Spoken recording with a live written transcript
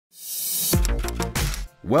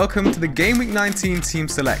Welcome to the Game Week 19 team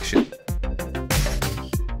selection.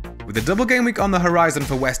 With the double game week on the horizon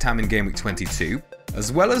for West Ham in Game Week 22,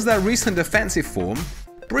 as well as their recent defensive form,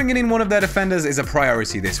 bringing in one of their defenders is a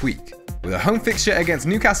priority this week, with a home fixture against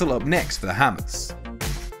Newcastle up next for the Hammers.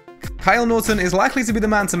 Kyle Naughton is likely to be the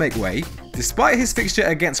man to make way, despite his fixture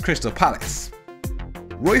against Crystal Palace.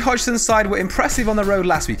 Roy Hodgson's side were impressive on the road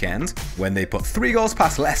last weekend, when they put 3 goals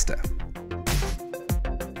past Leicester.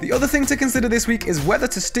 The other thing to consider this week is whether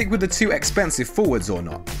to stick with the 2 expensive forwards or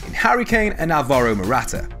not, in Harry Kane and Alvaro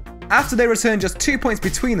Morata, after they returned just 2 points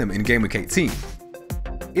between them in Game Week 18.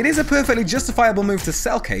 It is a perfectly justifiable move to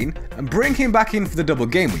sell Kane and bring him back in for the double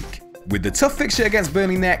game week, with the tough fixture against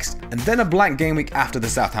Burnley next and then a blank game week after the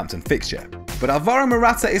Southampton fixture. But Alvaro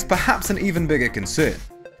Morata is perhaps an even bigger concern,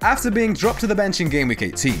 after being dropped to the bench in Game Week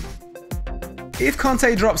 18. If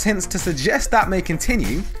Conte drops hints to suggest that may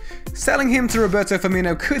continue, selling him to Roberto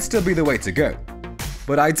Firmino could still be the way to go.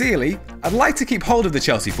 But ideally, I'd like to keep hold of the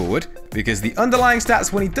Chelsea forward, because the underlying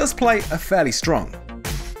stats when he does play are fairly strong.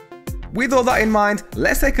 With all that in mind,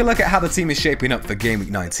 let's take a look at how the team is shaping up for Game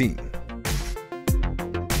Week 19.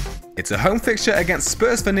 It's a home fixture against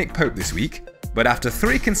Spurs for Nick Pope this week, but after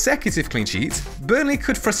 3 consecutive clean sheets, Burnley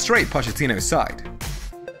could frustrate Pochettino's side.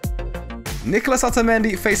 Nicolas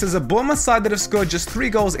Otamendi faces a Bournemouth side that have scored just 3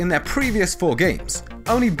 goals in their previous 4 games.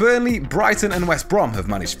 Only Burnley, Brighton and West Brom have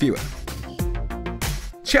managed fewer.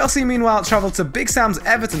 Chelsea meanwhile travelled to Big Sam's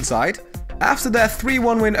Everton side after their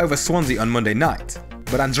 3-1 win over Swansea on Monday night.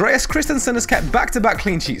 But Andreas Christensen has kept back-to-back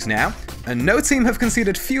clean sheets now, and no team have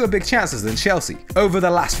conceded fewer big chances than Chelsea over the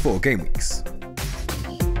last 4 game weeks.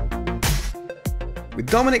 With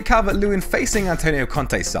Dominic Calvert-Lewin facing Antonio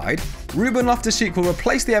Conte's side, Ruben Loftus-Cheek will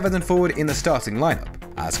replace the Everton forward in the starting lineup,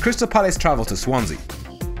 as Crystal Palace travel to Swansea.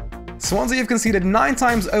 Swansea have conceded 9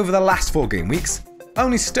 times over the last 4 game weeks,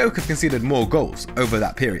 only Stoke have conceded more goals over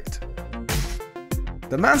that period.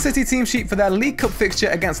 The Man City team sheet for their League Cup fixture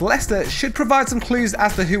against Leicester should provide some clues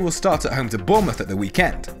as to who will start at home to Bournemouth at the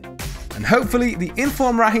weekend. And hopefully the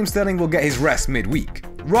informed Raheem Sterling will get his rest midweek,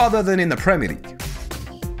 rather than in the Premier League.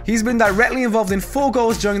 He's been directly involved in 4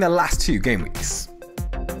 goals during their last 2 game weeks.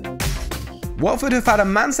 Watford have had a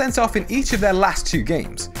man sent off in each of their last 2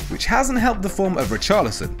 games, which hasn't helped the form of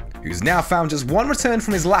Richarlison, who's now found just 1 return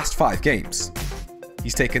from his last 5 games.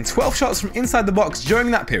 He's taken 12 shots from inside the box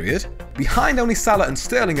during that period, behind only Salah and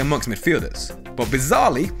Sterling amongst midfielders, but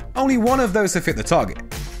bizarrely, only 1 of those have hit the target.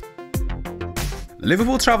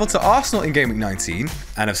 Liverpool travelled to Arsenal in Game Week 19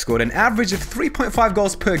 and have scored an average of 3.5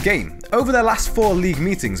 goals per game over their last 4 league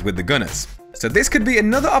meetings with the Gunners. So this could be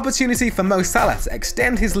another opportunity for Mo Salah to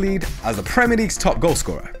extend his lead as the Premier League's top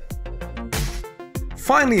goalscorer.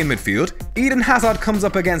 Finally in midfield, Eden Hazard comes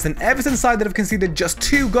up against an Everton side that have conceded just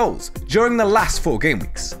 2 goals during the last 4 game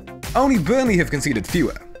weeks. Only Burnley have conceded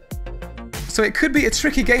fewer. So it could be a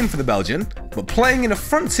tricky game for the Belgian, but playing in a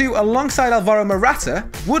front 2 alongside Alvaro Morata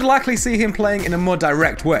would likely see him playing in a more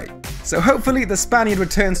direct way. So hopefully the Spaniard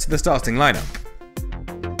returns to the starting lineup.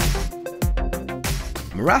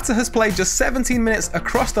 Morata has played just 17 minutes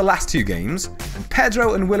across the last 2 games, and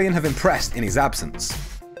Pedro and Willian have impressed in his absence.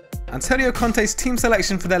 Antonio Conte's team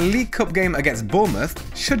selection for their League Cup game against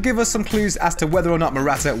Bournemouth should give us some clues as to whether or not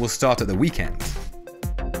Morata will start at the weekend.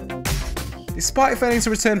 Despite failing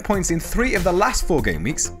to return points in 3 of the last 4 game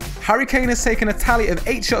weeks, Harry Kane has taken a tally of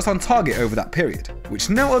 8 shots on target over that period, which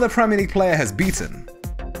no other Premier League player has beaten.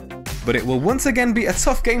 But it will once again be a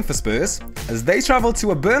tough game for Spurs, as they travel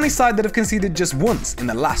to a Burnley side that have conceded just once in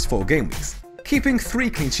the last 4 game weeks, keeping 3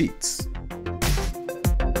 clean sheets.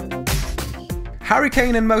 Harry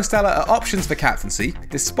Kane and Mo Salah are options for captaincy,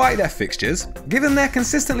 despite their fixtures, given their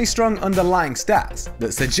consistently strong underlying stats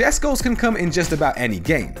that suggest goals can come in just about any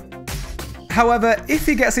game. However, if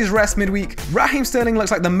he gets his rest midweek, Raheem Sterling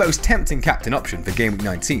looks like the most tempting captain option for Game Week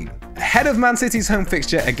 19, ahead of Man City's home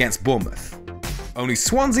fixture against Bournemouth. Only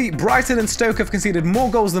Swansea, Brighton and Stoke have conceded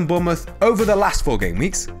more goals than Bournemouth over the last 4 game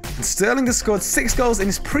weeks, and Sterling has scored 6 goals in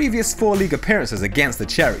his previous 4 league appearances against the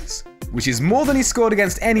Cherries, which is more than he scored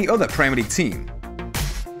against any other Premier League team.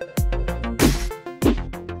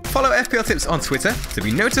 Follow FPL Tips on Twitter to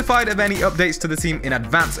be notified of any updates to the team in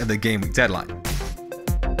advance of the game week deadline.